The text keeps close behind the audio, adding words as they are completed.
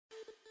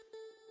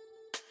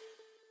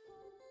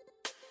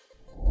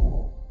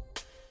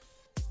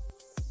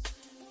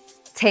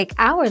Take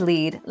our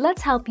lead,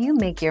 let's help you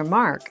make your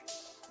mark.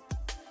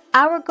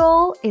 Our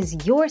goal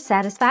is your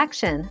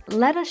satisfaction.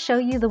 Let us show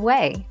you the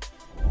way.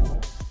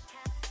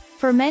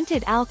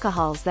 Fermented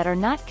alcohols that are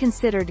not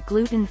considered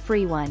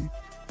gluten-free: 1.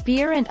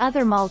 Beer and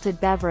other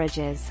malted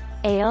beverages,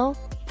 ale,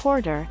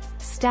 porter,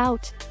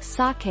 stout,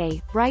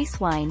 sake, rice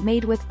wine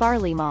made with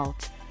barley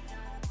malt.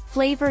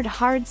 Flavored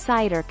hard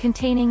cider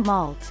containing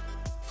malt.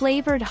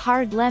 Flavored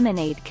hard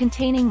lemonade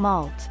containing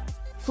malt.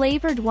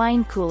 Flavored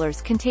wine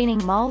coolers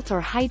containing malt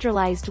or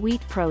hydrolyzed wheat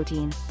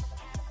protein.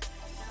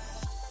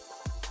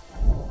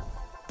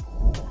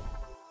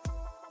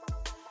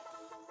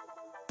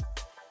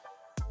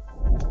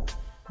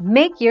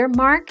 Make your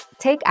mark,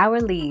 take our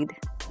lead.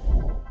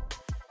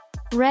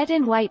 Red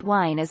and white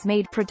wine is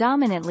made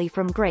predominantly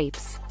from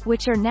grapes,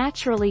 which are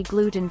naturally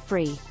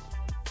gluten-free.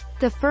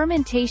 The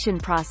fermentation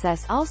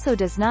process also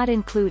does not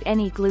include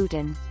any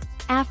gluten.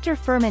 After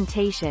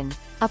fermentation,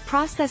 a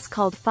process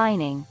called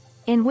fining,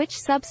 in which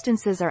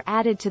substances are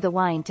added to the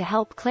wine to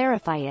help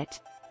clarify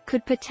it,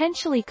 could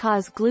potentially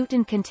cause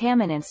gluten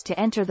contaminants to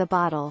enter the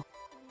bottle.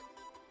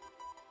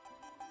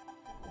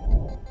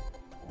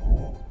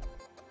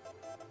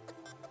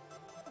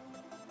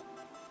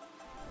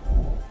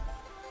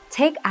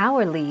 Take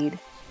our lead.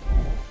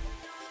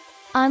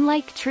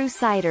 Unlike true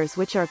ciders,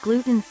 which are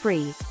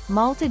gluten-free,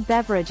 malted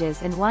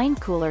beverages and wine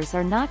coolers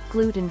are not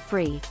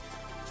gluten-free.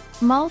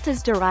 Malt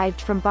is derived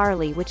from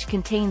barley, which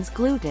contains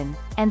gluten,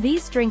 and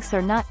these drinks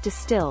are not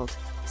distilled,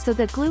 so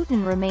the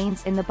gluten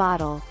remains in the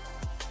bottle.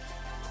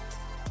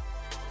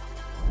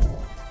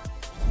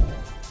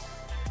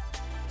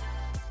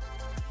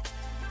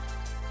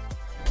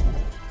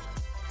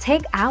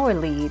 Take our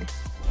lead.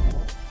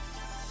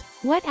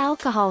 What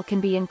alcohol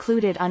can be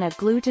included on a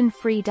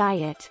gluten-free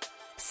diet?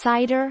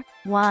 Cider,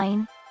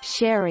 wine,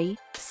 sherry,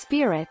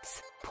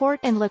 spirits, port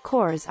and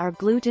liqueurs are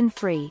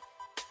gluten-free.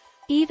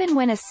 Even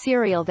when a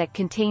cereal that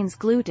contains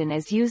gluten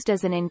is used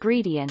as an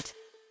ingredient,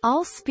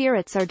 all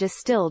spirits are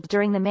distilled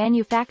during the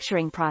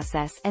manufacturing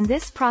process, and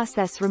this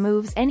process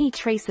removes any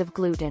trace of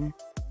gluten.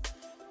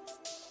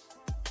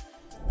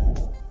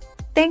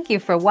 Thank you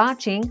for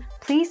watching.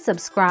 Please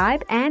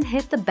subscribe and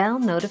hit the bell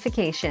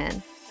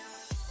notification.